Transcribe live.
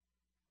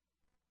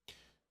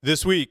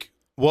This week,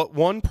 what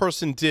one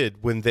person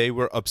did when they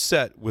were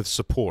upset with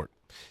support.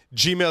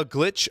 Gmail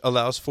glitch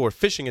allows for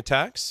phishing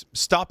attacks,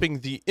 stopping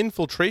the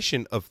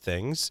infiltration of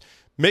things.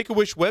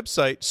 Make-A-Wish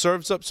website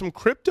serves up some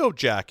crypto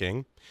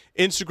jacking.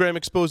 Instagram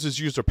exposes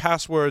user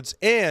passwords,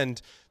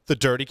 and the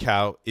dirty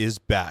cow is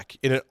back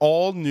in an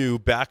all-new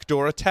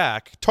backdoor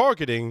attack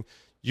targeting,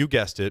 you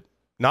guessed it,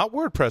 not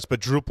WordPress, but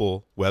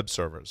Drupal web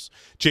servers.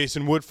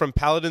 Jason Wood from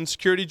Paladin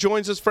Security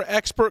joins us for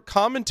expert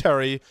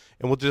commentary,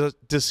 and we'll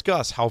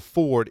discuss how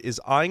Ford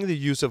is eyeing the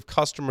use of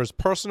customers'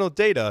 personal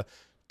data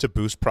to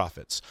boost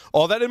profits.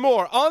 All that and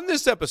more on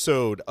this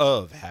episode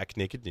of Hack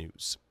Naked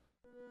News.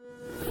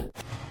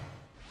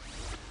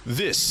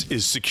 This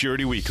is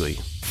Security Weekly,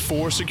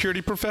 for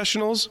security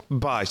professionals,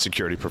 by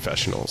security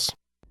professionals.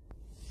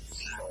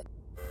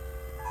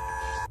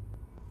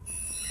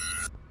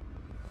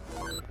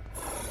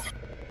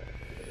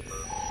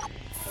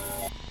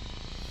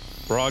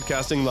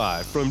 Broadcasting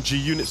live from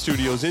G-Unit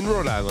Studios in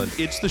Rhode Island,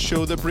 it's the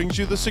show that brings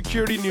you the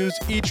security news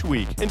each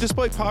week. And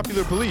despite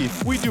popular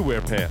belief, we do wear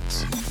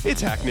pants.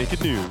 It's Hack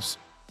Naked News.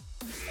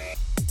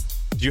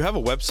 Do you have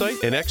a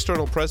website, an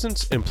external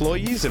presence,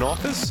 employees, an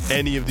office?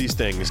 Any of these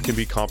things can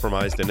be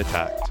compromised and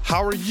attacked.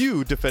 How are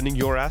you defending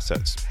your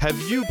assets? Have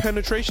you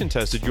penetration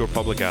tested your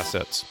public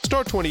assets?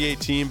 Start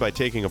 2018 by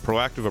taking a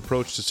proactive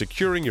approach to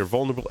securing your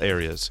vulnerable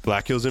areas.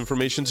 Black Hills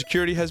Information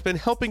Security has been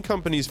helping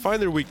companies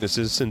find their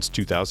weaknesses since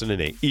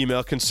 2008.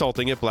 Email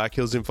consulting at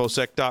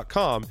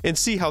blackhillsinfosec.com and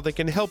see how they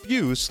can help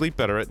you sleep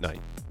better at night.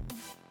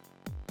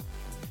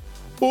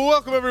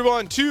 Welcome,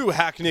 everyone, to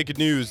Hack Naked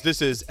News.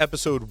 This is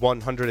episode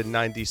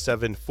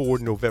 197 for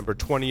November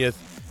 20th,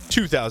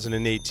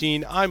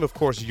 2018. I'm, of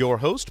course, your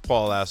host,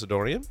 Paul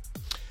Asadorian.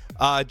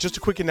 Just a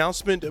quick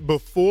announcement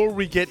before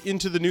we get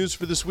into the news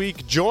for this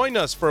week. Join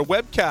us for a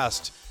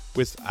webcast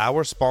with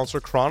our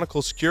sponsor,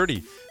 Chronicle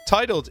Security,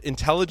 titled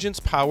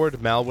Intelligence-Powered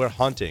Malware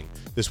Hunting.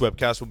 This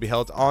webcast will be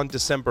held on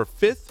December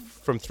 5th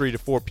from 3 to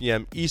 4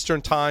 p.m.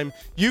 Eastern Time.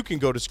 You can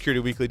go to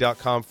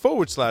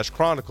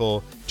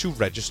securityweekly.com/chronicle to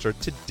register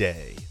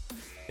today.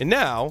 And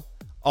now,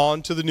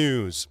 on to the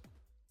news.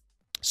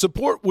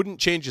 Support wouldn't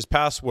change his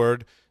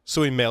password,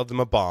 so he mailed them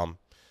a bomb.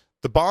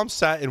 The bomb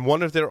sat in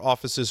one of their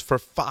offices for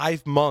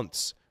 5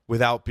 months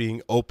without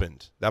being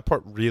opened. That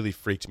part really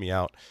freaked me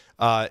out.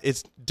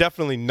 It's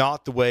definitely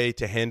not the way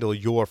to handle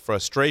your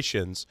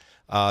frustrations.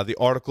 The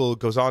article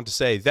goes on to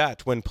say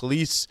that when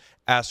police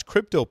asked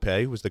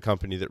CryptoPay, who was the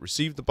company that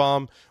received the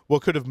bomb,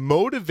 what could have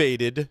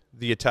motivated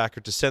the attacker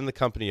to send the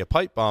company a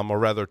pipe bomb, or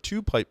rather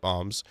 2 pipe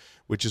bombs,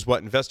 which is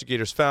what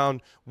investigators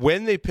found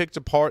when they picked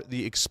apart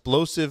the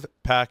explosive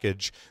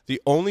package. The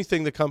only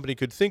thing the company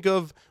could think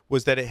of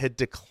was that it had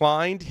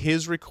declined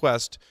his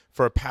request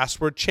for a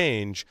password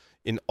change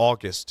in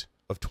August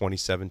of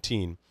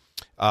 2017.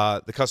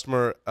 The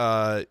customer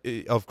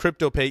of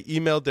CryptoPay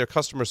emailed their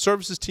customer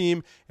services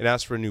team and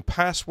asked for a new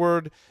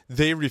password.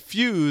 They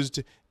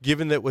refused,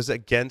 given that it was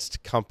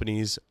against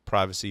company's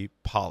privacy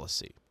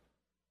policy.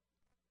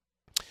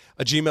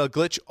 A Gmail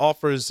glitch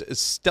offers a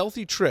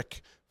stealthy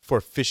trick for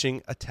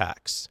phishing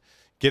attacks.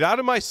 Get out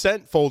of my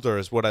sent folder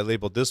is what I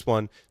labeled this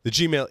one. The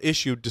Gmail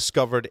issue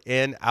discovered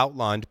and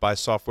outlined by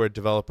software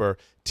developer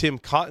Tim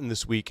Cotton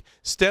this week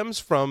stems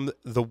from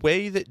the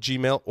way that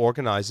Gmail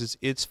organizes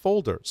its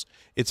folders.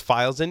 Its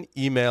files and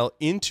email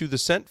into the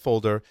sent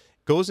folder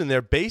goes in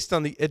there based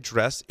on the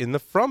address in the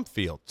from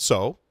field.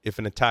 So if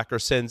an attacker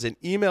sends an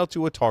email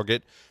to a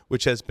target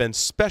which has been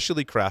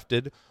specially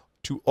crafted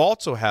to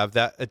also have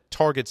that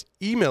target's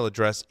email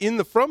address in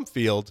the from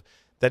field,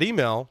 that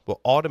email will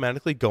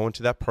automatically go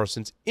into that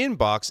person's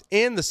inbox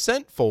and the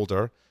sent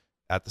folder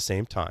at the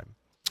same time.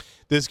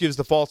 This gives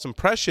the false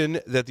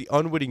impression that the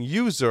unwitting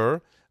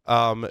user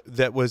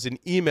that was an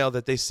email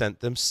that they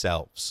sent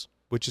themselves,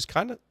 which is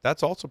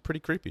that's also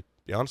pretty creepy,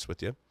 to be honest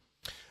with you.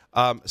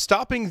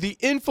 Stopping the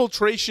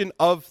infiltration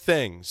of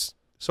things.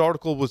 This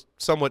article was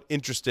somewhat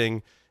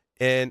interesting,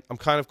 and I'm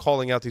kind of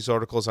calling out these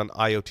articles on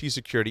IoT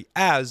security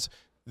as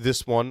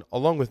this one,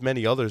 along with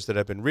many others that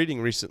I've been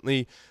reading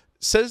recently,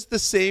 says the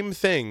same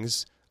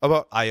things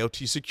about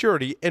IoT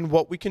security and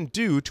what we can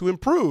do to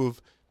improve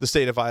the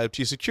state of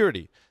IoT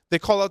security. They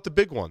call out the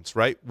big ones,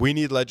 right? We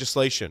need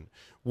legislation.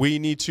 We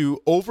need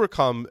to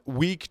overcome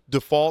weak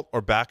default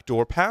or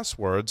backdoor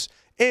passwords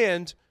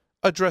and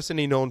address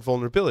any known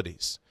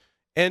vulnerabilities.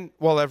 And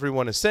while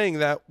everyone is saying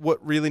that,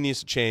 what really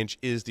needs to change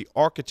is the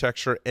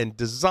architecture and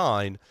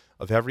design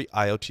of every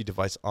IoT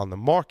device on the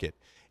market.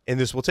 And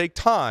this will take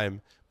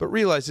time, but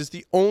realize it's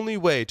the only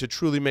way to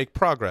truly make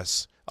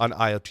progress on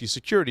IoT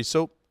security.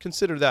 So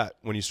consider that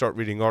when you start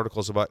reading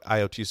articles about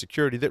IoT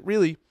security that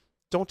really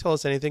don't tell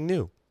us anything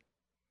new.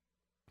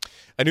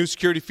 A new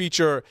security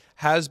feature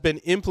has been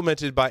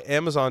implemented by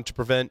Amazon to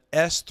prevent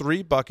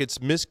S3 buckets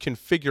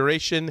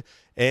misconfiguration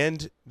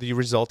and the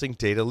resulting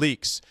data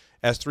leaks.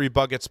 S3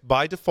 buckets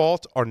by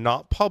default are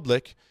not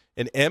public,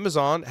 and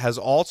Amazon has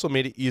also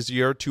made it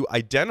easier to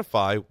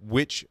identify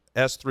which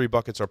S3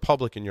 buckets are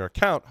public in your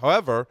account.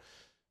 However,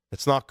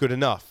 it's not good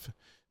enough.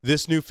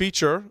 This new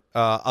feature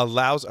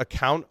allows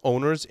account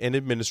owners and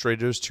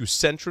administrators to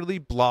centrally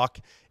block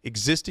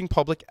existing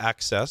public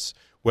access,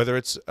 whether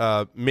it's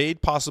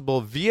made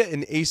possible via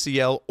an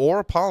ACL or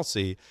a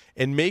policy,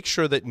 and make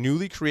sure that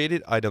newly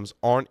created items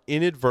aren't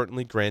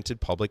inadvertently granted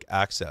public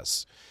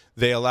access.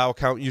 They allow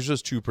account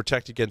users to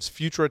protect against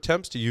future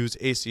attempts to use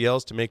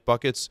ACLs to make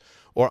buckets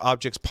or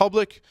objects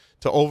public,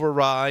 to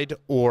override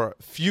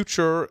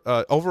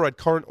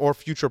current or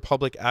future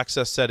public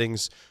access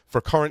settings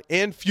for current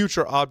and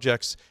future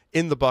objects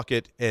in the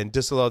bucket, and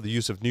disallow the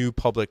use of new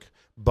public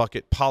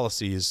bucket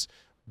policies.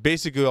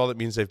 Basically, all that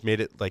means they've made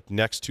it like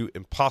next to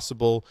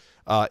impossible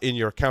in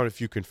your account, if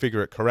you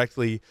configure it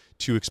correctly,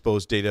 to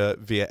expose data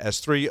via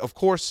S3. Of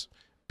course,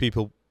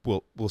 people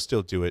will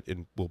still do it,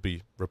 and we'll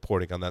be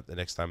reporting on that the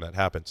next time that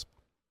happens.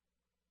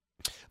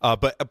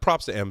 But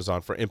props to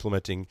Amazon for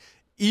implementing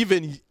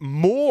even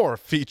more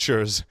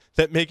features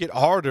that make it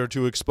harder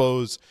to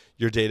expose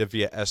your data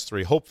via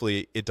S3.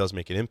 Hopefully, it does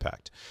make an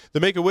impact. The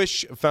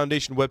Make-A-Wish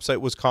Foundation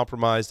website was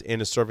compromised and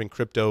is serving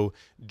crypto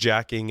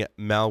jacking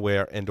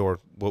malware and or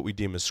what we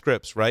deem as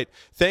scripts, right?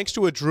 Thanks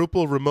to a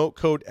Drupal remote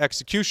code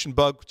execution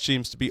bug, which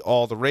seems to be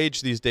all the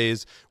rage these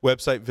days,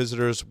 website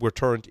visitors were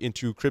turned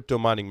into crypto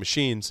mining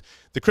machines.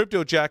 The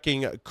crypto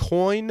jacking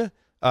coin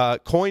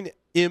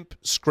imp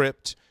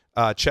script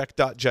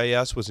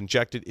check.js was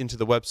injected into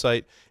the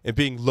website and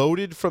being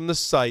loaded from the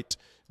site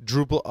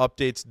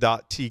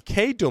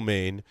DrupalUpdates.tk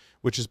domain,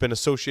 which has been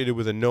associated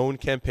with a known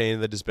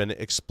campaign that has been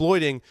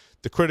exploiting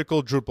the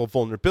critical Drupal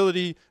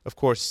vulnerability, of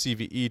course,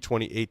 CVE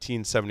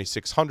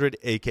 2018-7600,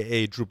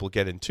 aka Drupal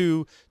Get In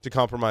 2, to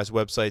compromise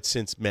websites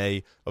since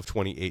May of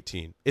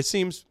 2018. It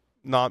seems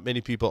not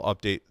many people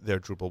update their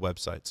Drupal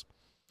websites.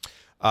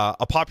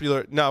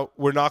 Now,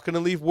 we're not going to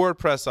leave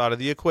WordPress out of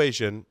the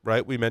equation,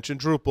 right? We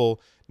mentioned Drupal.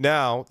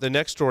 Now, the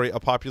next story, a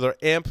popular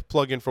AMP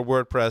plugin for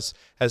WordPress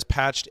has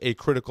patched a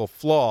critical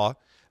flaw.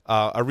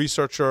 A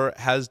researcher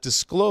has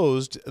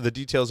disclosed the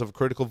details of a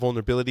critical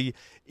vulnerability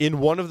in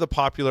one of the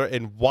popular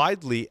and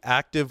widely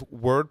active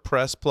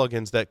WordPress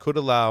plugins that could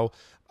allow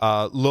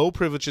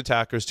low-privilege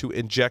attackers to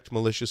inject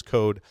malicious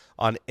code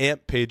on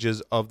AMP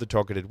pages of the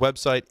targeted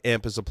website.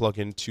 AMP is a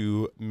plugin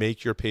to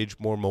make your page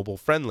more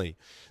mobile-friendly.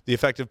 The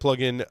affected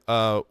plugin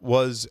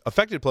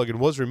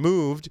was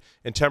removed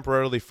and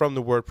temporarily from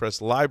the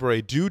WordPress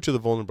library due to the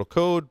vulnerable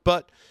code,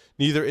 but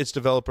neither its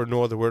developer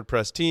nor the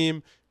WordPress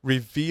team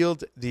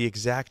revealed the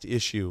exact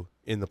issue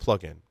in the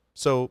plugin.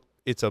 So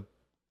it's a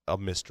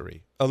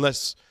mystery.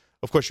 Unless,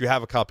 of course, you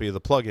have a copy of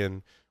the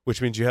plugin,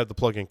 which means you have the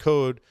plugin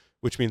code,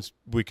 which means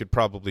we could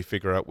probably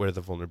figure out where the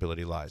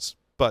vulnerability lies.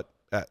 But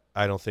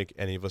I don't think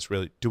any of us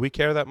really... Do we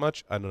care that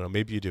much? I don't know.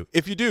 Maybe you do.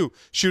 If you do,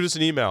 shoot us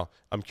an email.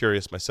 I'm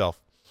curious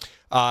myself.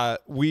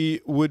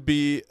 We would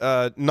be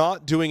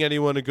not doing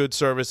anyone a good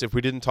service if we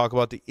didn't talk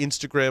about the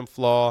Instagram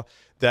flaw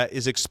that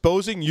is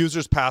exposing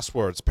users'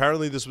 passwords.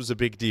 Apparently, this was a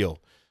big deal.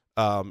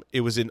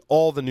 It was in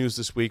all the news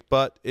this week,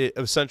 but it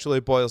essentially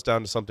boils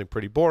down to something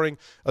pretty boring.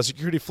 A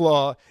security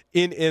flaw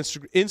in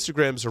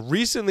Instagram's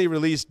recently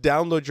released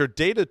Download Your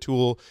Data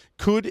tool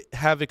could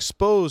have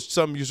exposed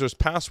some users'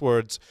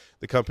 passwords.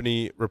 The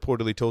company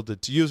reportedly told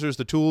its users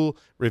the tool,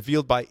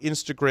 revealed by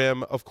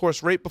Instagram, of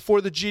course, right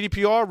before the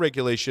GDPR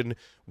regulation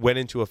went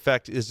into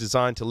effect, is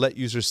designed to let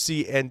users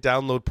see and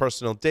download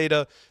personal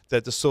data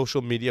that the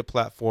social media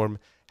platform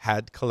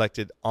had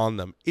collected on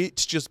them.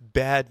 It's just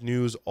bad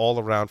news all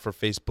around for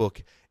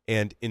Facebook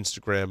and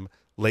Instagram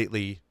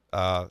lately.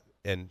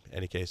 In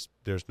any case,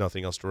 there's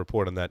nothing else to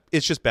report on that.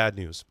 It's just bad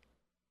news.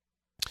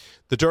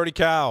 The dirty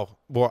cow,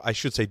 or I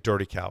should say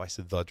dirty cow. I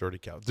said the dirty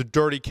cow. The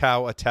dirty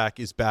cow attack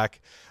is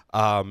back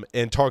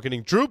and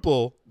targeting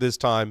Drupal this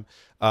time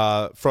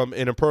from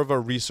an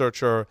Imperva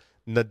researcher,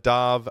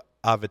 Nadav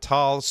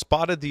Avital,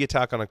 spotted the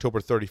attack on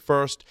October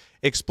 31st,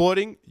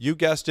 exploiting, you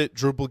guessed it,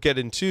 Drupal Get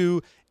In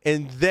 2,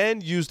 and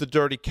then used the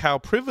dirty cow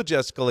privilege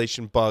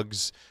escalation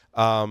bugs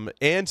and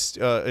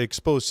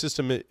exploited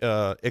system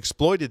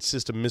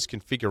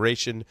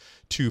misconfiguration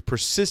to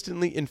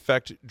persistently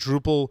infect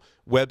Drupal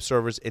web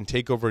servers and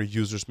take over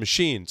users'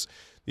 machines.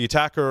 The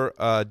attacker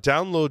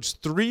downloads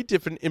 3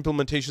 different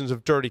implementations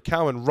of dirty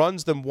cow and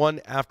runs them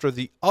one after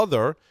the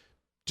other.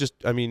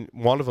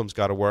 One of them's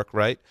got to work,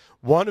 right?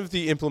 One of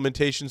the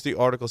implementations, the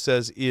article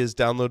says, is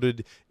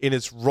downloaded in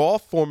its raw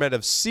format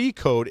of C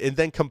code and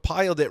then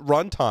compiled at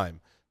runtime.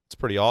 It's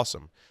pretty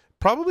awesome.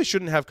 Probably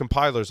shouldn't have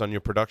compilers on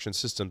your production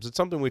systems. It's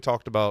something we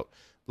talked about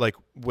like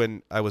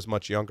when I was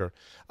much younger,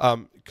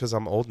 because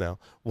I'm old now.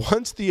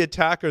 Once the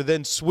attacker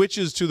then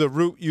switches to the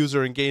root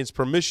user and gains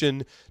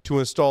permission to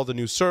install the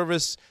new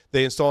service,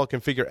 they install,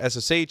 configure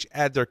SSH,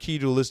 add their key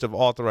to a list of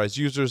authorized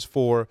users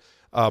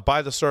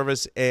by the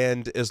service,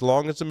 and as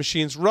long as the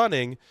machine's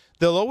running,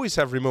 they'll always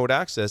have remote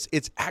access.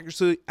 It's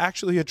actually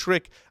a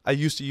trick I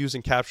used to use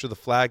in Capture the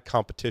Flag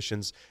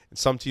competitions, and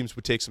some teams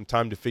would take some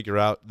time to figure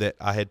out that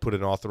I had put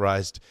an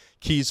authorized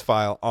keys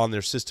file on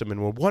their system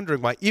and were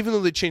wondering why, even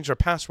though they changed their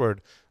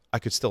password, I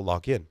could still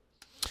log in.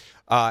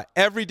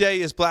 Every day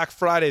is Black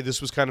Friday.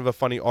 This was kind of a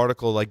funny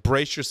article, like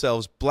brace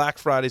yourselves, Black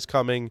Friday's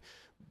coming,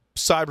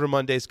 Cyber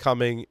Monday's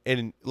coming,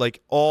 and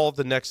like all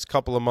the next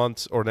couple of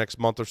months or next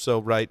month or so,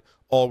 right?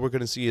 all we're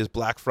going to see is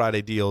Black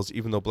Friday deals,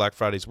 even though Black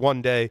Friday's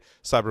one day,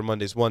 Cyber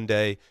Monday's one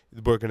day.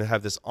 We're going to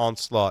have this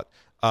onslaught.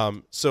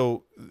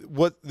 So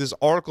what this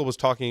article was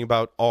talking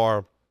about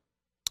are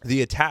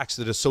the attacks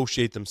that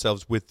associate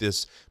themselves with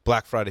this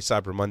Black Friday,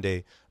 Cyber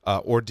Monday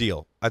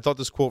ordeal. I thought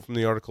this quote from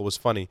the article was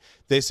funny.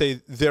 They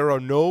say, there are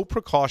no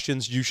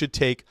precautions you should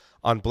take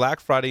on Black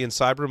Friday and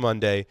Cyber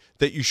Monday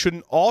that you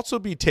shouldn't also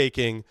be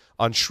taking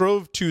on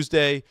Shrove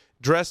Tuesday,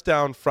 Dress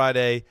Down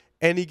Friday,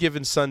 any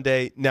given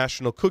Sunday,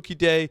 National Cookie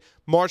Day,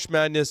 March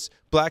Madness,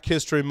 Black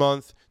History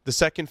Month, the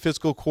second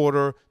fiscal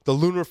quarter, the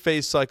lunar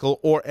phase cycle,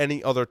 or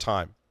any other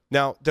time.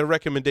 Now, their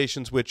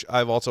recommendations, which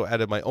I've also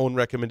added my own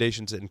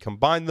recommendations and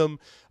combined them,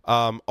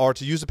 are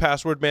to use a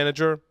password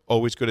manager,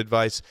 always good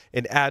advice,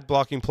 an ad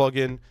blocking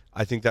plugin,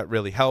 I think that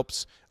really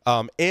helps,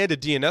 and a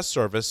DNS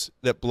service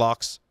that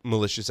blocks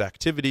malicious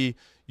activity.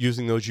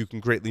 Using those, you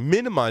can greatly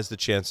minimize the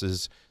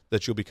chances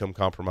that you'll become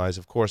compromised.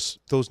 Of course,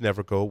 those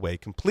never go away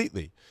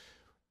completely.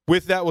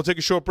 With that, we'll take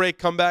a short break,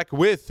 come back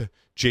with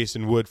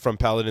Jason Wood from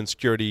Paladin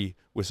Security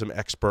with some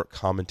expert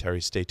commentary.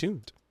 Stay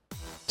tuned.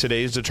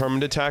 Today's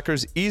determined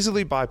attackers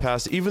easily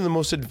bypass even the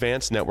most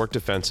advanced network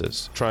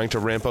defenses. Trying to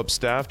ramp up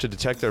staff to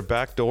detect their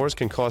backdoors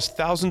can cost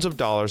thousands of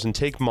dollars and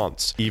take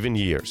months, even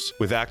years.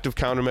 With Active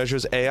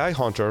Countermeasures AI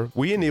Hunter,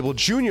 we enable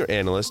junior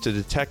analysts to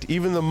detect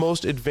even the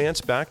most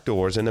advanced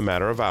backdoors in a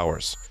matter of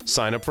hours.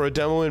 Sign up for a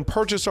demo and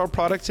purchase our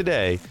product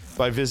today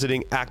by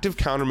visiting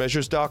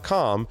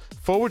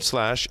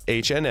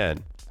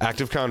activecountermeasures.com/HNN.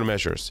 Active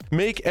Countermeasures.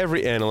 Make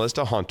every analyst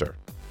a hunter.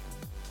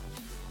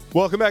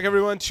 Welcome back,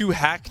 everyone, to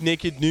Hack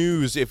Naked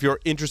News. If you're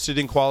interested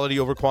in quality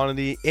over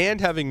quantity and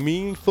having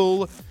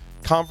meaningful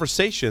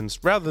conversations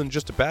rather than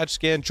just a badge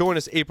scan, join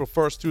us April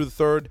 1st through the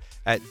 3rd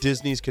at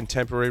Disney's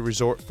Contemporary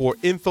Resort for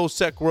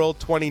InfoSec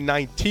World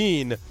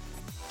 2019.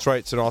 That's right,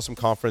 it's an awesome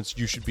conference.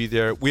 You should be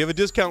there. We have a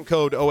discount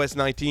code,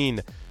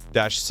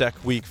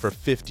 OS19-SECWeek, for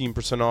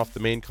 15% off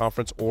the main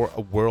conference or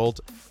a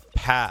world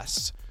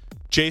pass.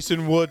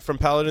 Jason Wood from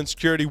Paladin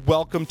Security,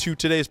 welcome to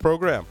today's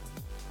program.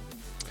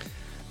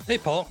 Hey,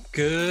 Paul.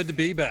 Good to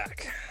be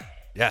back.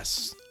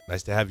 Yes,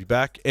 nice to have you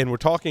back. And we're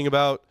talking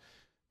about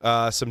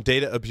some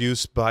data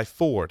abuse by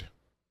Ford.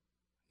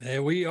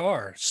 There we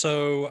are.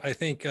 So I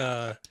think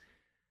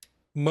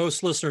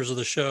most listeners of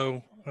the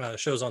show,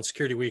 shows on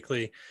Security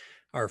Weekly,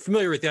 are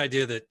familiar with the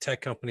idea that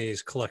tech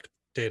companies collect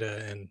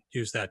data and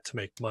use that to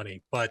make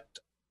money. But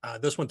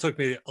this one took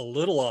me a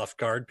little off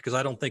guard because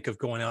I don't think of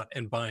going out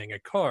and buying a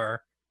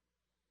car,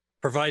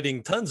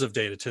 providing tons of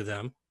data to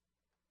them,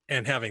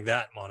 and having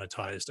that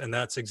monetized. And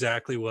that's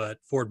exactly what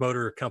Ford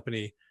Motor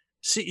Company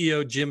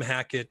CEO Jim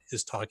Hackett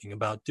is talking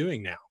about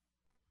doing now.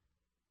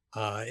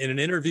 In an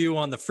interview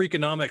on the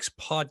Freakonomics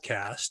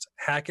podcast,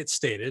 Hackett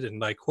stated,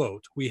 and I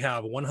quote, "We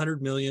have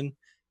 100 million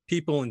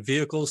people in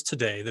vehicles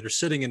today that are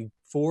sitting in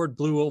Ford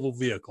Blue Oval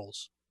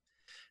vehicles.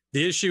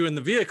 The issue in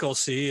the vehicle,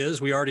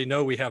 is we already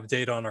know we have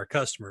data on our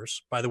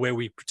customers. By the way,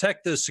 we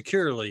protect this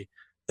securely.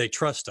 They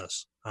trust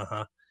us.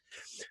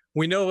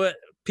 We know what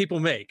people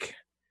make.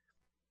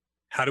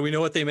 How do we know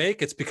what they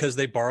make? It's because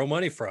they borrow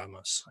money from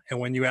us. And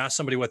when you ask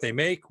somebody what they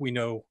make, we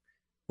know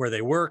where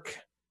they work.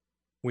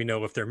 We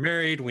know if they're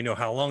married. We know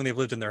how long they've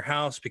lived in their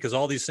house, because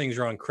all these things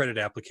are on credit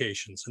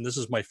applications. And this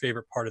is my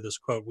favorite part of this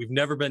quote. We've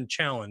never been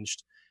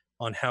challenged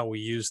on how we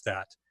use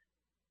that.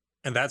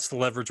 And that's the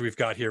leverage we've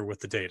got here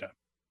with the data.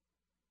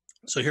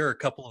 So here are a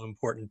couple of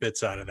important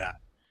bits out of that.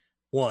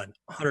 One,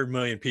 100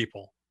 million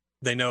people.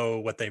 They know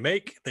what they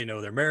make. They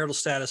know their marital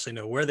status. They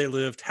know where they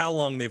lived, how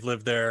long they've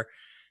lived there.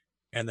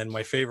 And then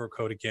my favorite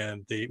quote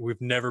again,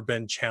 we've never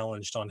been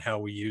challenged on how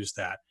we use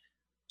that.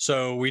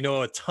 So we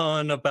know a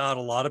ton about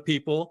a lot of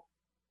people,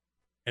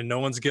 and no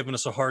one's given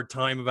us a hard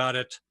time about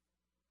it.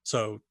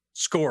 So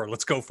score,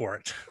 let's go for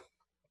it.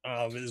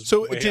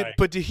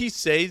 Did he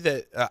say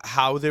that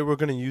how they were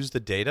going to use the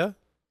data?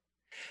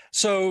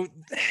 So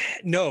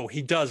no,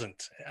 he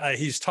doesn't.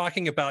 He's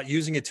talking about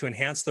using it to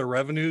enhance their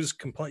revenues.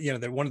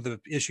 That one of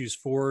the issues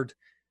Ford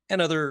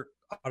and other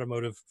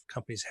automotive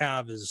companies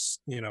have is,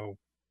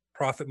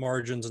 profit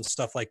margins and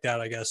stuff like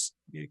that, I guess,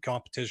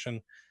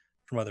 competition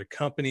from other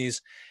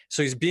companies.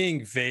 So he's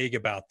being vague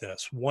about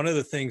this. One of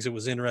the things that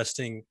was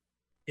interesting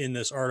in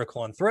this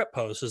article on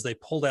ThreatPost is they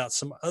pulled out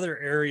some other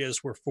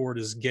areas where Ford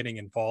is getting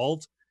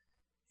involved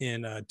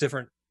in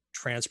different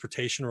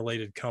transportation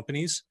related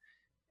companies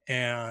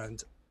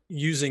and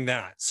using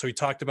that. So he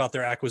talked about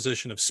their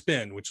acquisition of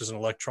Spin, which is an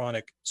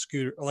electric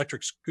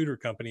scooter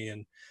company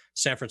in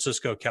San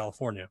Francisco,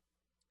 California.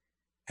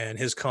 And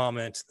his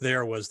comment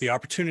there was, the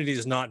opportunity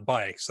is not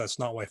bikes. That's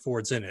not why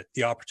Ford's in it.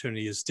 The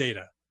opportunity is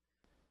data.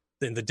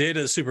 Then the data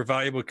is super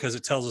valuable because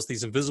it tells us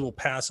these invisible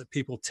paths that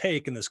people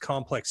take in this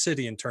complex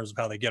city in terms of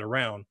how they get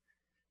around.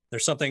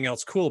 There's something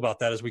else cool about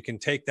that, is we can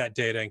take that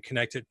data and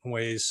connect it in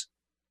ways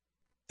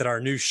that our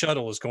new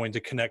shuttle is going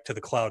to connect to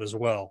the cloud as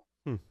well.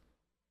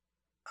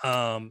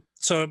 And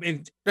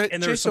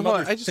there's some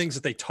other things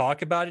that they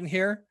talk about in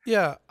here.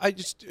 Yeah,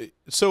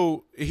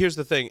 so here's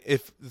the thing.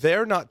 If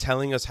they're not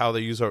telling us how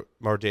they use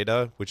our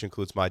data, which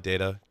includes my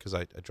data, because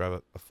I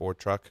drive a Ford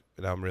truck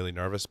and I'm really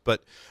nervous,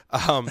 but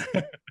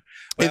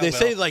And they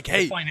say like, we'll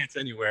hey, finance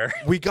anywhere.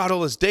 we got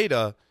all this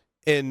data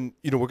and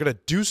we're going to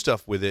do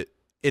stuff with it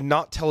and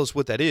not tell us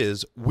what that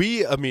is.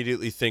 We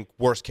immediately think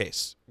worst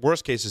case.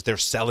 Worst case is they're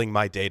selling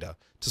my data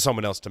to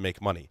someone else to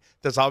make money.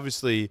 That's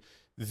obviously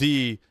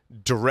the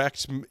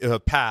direct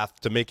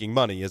path to making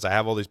money is I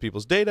have all these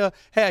people's data.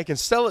 Hey, I can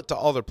sell it to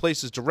other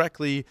places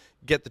directly,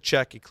 get the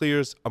check, it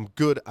clears. I'm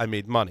good. I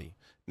made money.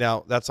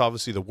 Now, that's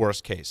obviously the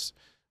worst case.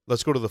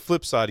 Let's go to the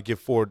flip side to give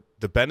Ford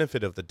the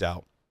benefit of the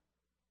doubt.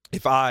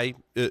 If I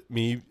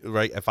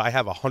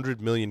have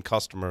 100 million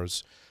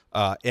customers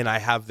and I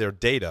have their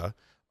data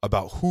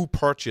about who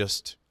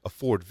purchased a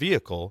Ford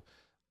vehicle,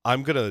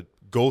 I'm going to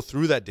go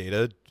through that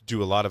data,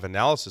 do a lot of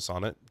analysis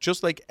on it,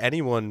 just like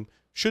anyone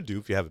should do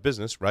if you have a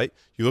business, right?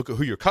 You look at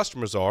who your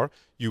customers are,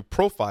 you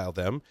profile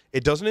them.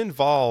 It doesn't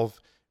involve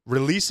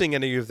releasing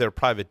any of their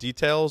private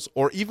details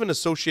or even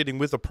associating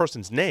with a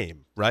person's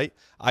name, right?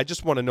 I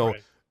just want to know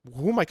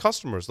who are my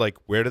customers? Like,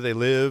 where do they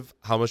live?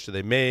 How much do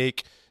they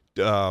make?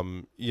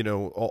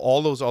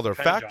 All those other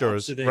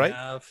factors,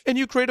 right? And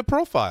you create a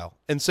profile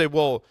and say,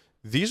 well,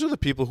 these are the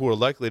people who are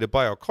likely to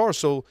buy our car.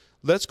 So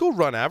let's go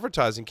run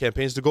advertising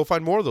campaigns to go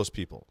find more of those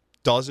people.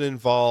 Doesn't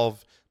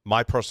involve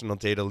my personal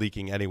data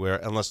leaking anywhere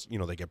unless,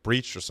 they get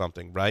breached or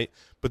something, right?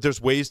 But there's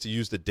ways to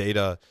use the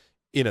data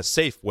in a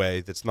safe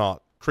way that's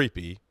not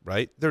creepy,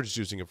 right? They're just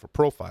using it for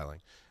profiling.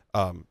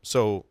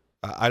 So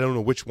I don't know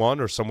which one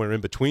or somewhere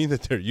in between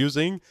that they're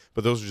using,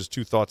 but those are just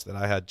two thoughts that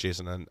I had,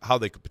 Jason, on how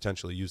they could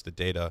potentially use the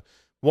data.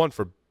 One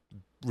for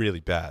really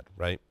bad,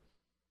 right?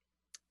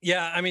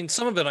 Yeah, I mean,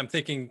 some of it I'm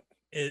thinking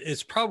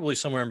it's probably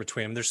somewhere in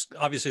between. There's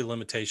obviously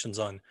limitations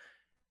on,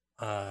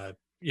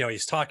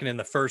 he's talking in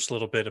the first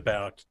little bit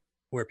about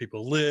where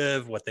people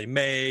live, what they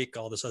make,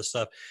 all this other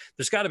stuff.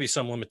 There's got to be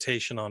some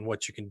limitation on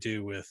what you can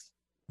do with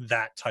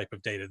that type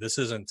of data. This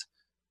isn't,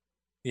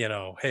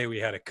 hey, we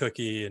had a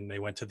cookie and they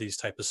went to these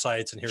type of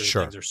sites and here are the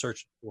things they're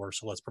searching for.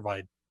 So let's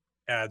provide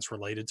ads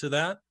related to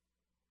that.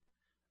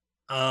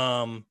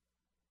 I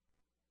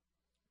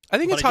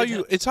think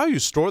it's how you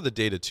store the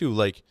data too.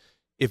 Like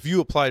if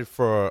you applied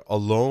for a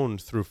loan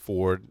through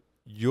Ford,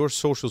 your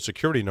social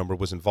security number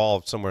was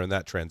involved somewhere in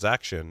that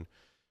transaction.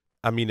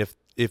 I mean,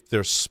 if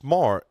they're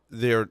smart,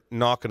 they're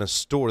not going to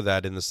store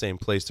that in the same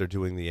place they're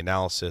doing the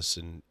analysis.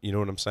 And you know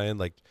what I'm saying?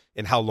 Like,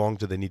 and how long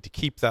do they need to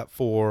keep that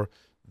for?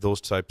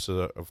 Those types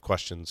of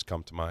questions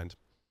come to mind.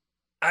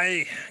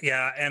 I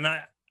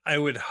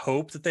would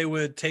hope that they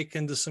would take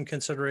into some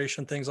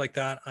consideration things like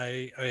that.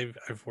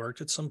 I've worked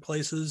at some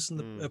places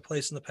a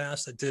place in the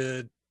past that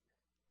did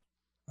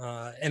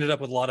ended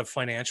up with a lot of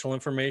financial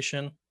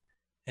information.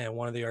 And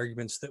one of the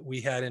arguments that we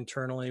had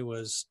internally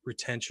was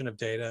retention of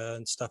data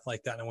and stuff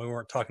like that. And we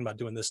weren't talking about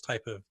doing this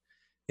type of,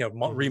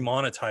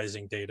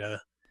 remonetizing data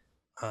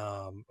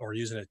or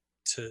using it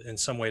in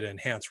some way to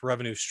enhance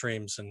revenue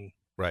streams and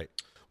right.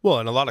 Well,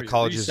 and a lot of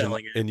colleges and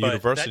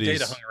universities,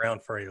 that data hung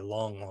around for a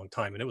long, long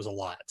time, and it was a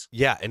lot.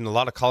 Yeah, and a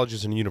lot of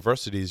colleges and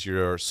universities,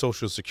 your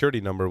social security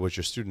number was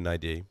your student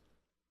ID.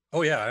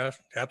 Oh yeah,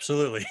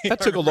 absolutely.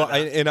 That took a lot,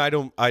 and I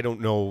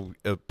don't know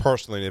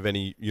personally of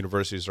any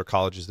universities or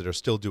colleges that are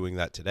still doing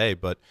that today.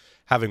 But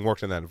having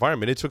worked in that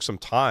environment, it took some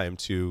time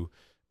to,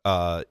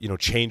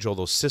 change all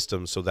those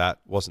systems so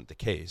that wasn't the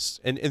case.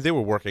 And they were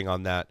working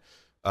on that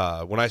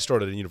when I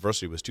started in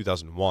university. It was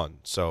 2001,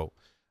 so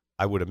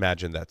I would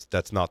imagine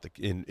that's not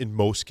in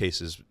most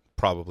cases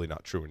probably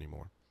not true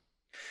anymore.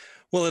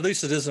 Well, at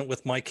least it isn't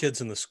with my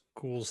kids in the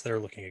schools they're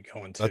looking at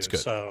going to. That's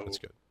good. So that's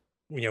good.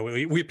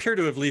 We appear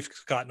to have at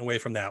least gotten away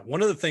from that.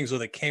 One of the things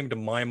that came to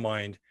my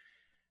mind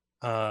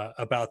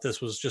about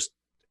this was just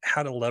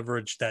how to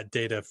leverage that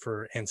data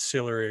for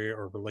ancillary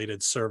or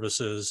related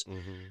services.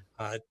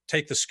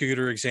 Take the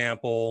scooter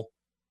example.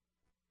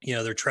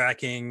 They're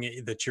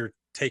tracking that you're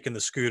taking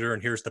the scooter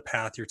and here's the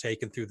path you're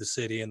taking through the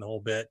city and the whole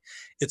bit.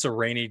 It's a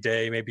rainy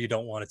day. Maybe you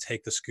don't want to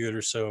take the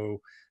scooter.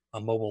 So a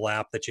mobile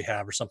app that you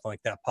have or something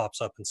like that pops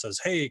up and says,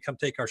 hey, come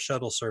take our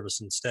shuttle service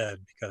instead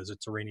because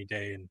it's a rainy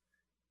day and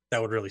that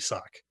would really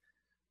suck.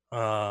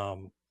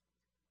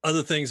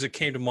 Other things that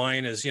came to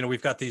mind is,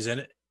 we've got these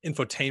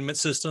infotainment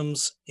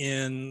systems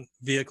in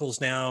vehicles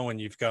now, and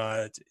you've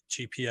got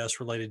GPS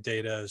related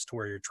data as to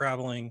where you're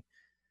traveling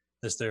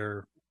as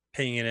they're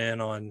paying it in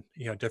on,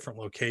 different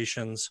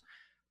locations.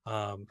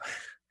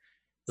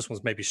 This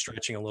one's maybe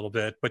stretching a little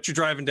bit, but you're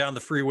driving down the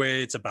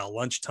freeway. It's about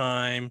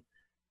lunchtime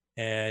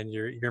and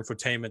your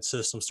infotainment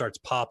system starts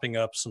popping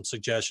up some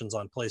suggestions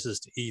on places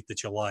to eat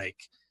that you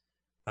like.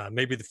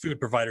 Maybe the food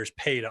providers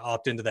pay to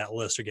opt into that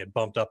list or get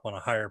bumped up on a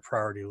higher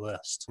priority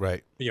list,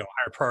 right?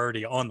 Higher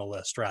priority on the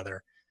list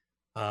rather.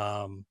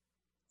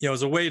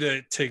 As a way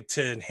to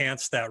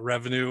enhance that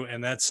revenue.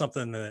 And that's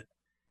something that,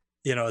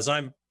 as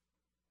I'm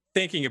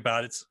thinking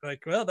about it, it's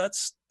like, well,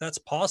 that's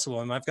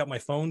possible. And I've got my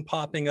phone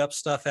popping up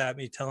stuff at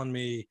me telling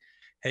me,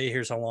 hey,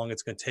 here's how long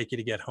it's going to take you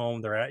to get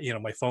home.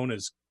 My phone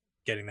is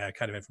getting that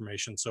kind of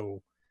information.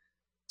 So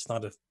it's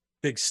not a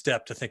big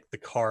step to think the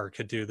car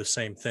could do the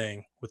same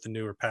thing with the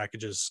newer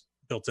packages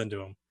built into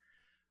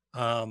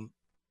them.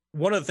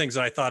 one of the things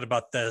that I thought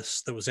about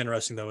this that was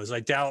interesting, though, is I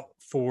doubt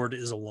Ford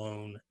is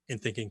alone in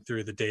thinking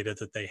through the data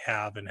that they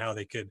have and how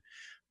they could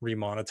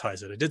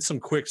remonetize it. I did some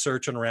quick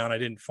searching around. I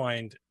didn't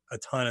find a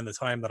ton in the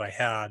time that I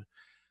had,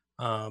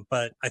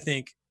 but I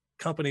think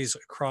companies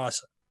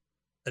across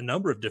a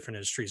number of different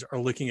industries are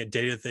looking at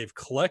data that they've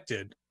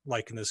collected,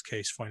 like in this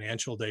case,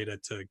 financial data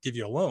to give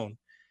you a loan,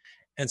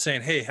 and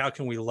saying, hey, how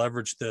can we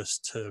leverage this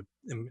to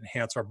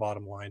enhance our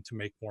bottom line to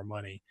make more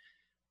money?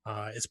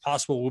 It's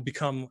possible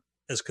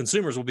as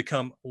consumers, we'll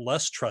become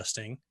less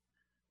trusting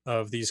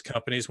of these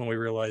companies when we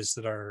realize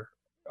that our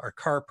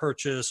car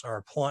purchase, our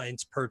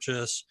appliance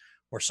purchase,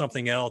 or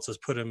something else has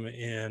put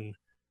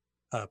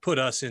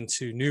us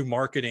into new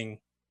marketing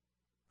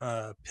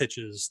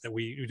pitches that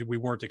we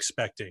weren't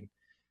expecting.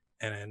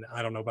 And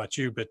I don't know about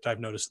you, but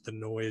I've noticed the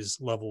noise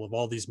level of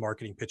all these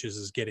marketing pitches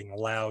is getting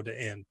loud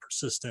and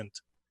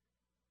persistent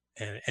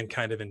and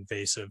kind of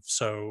invasive.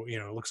 So,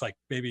 it looks like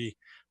maybe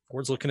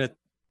Ford's looking at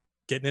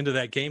getting into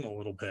that game a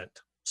little bit.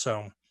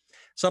 So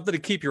something to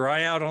keep your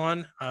eye out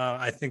on.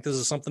 I think this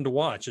is something to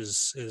watch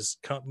is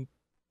like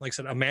I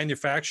said, a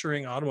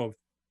manufacturing automobile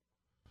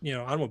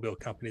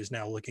company is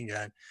now looking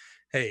at,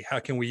 hey, how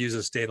can we use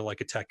this data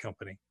like a tech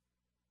company?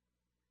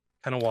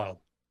 Kind of wild.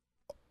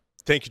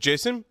 Thank you,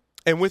 Jason.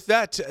 And with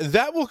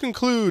that will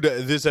conclude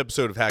this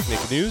episode of Hack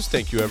Naked News.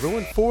 Thank you,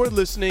 everyone, for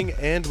listening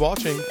and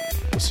watching.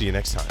 We'll see you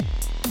next time.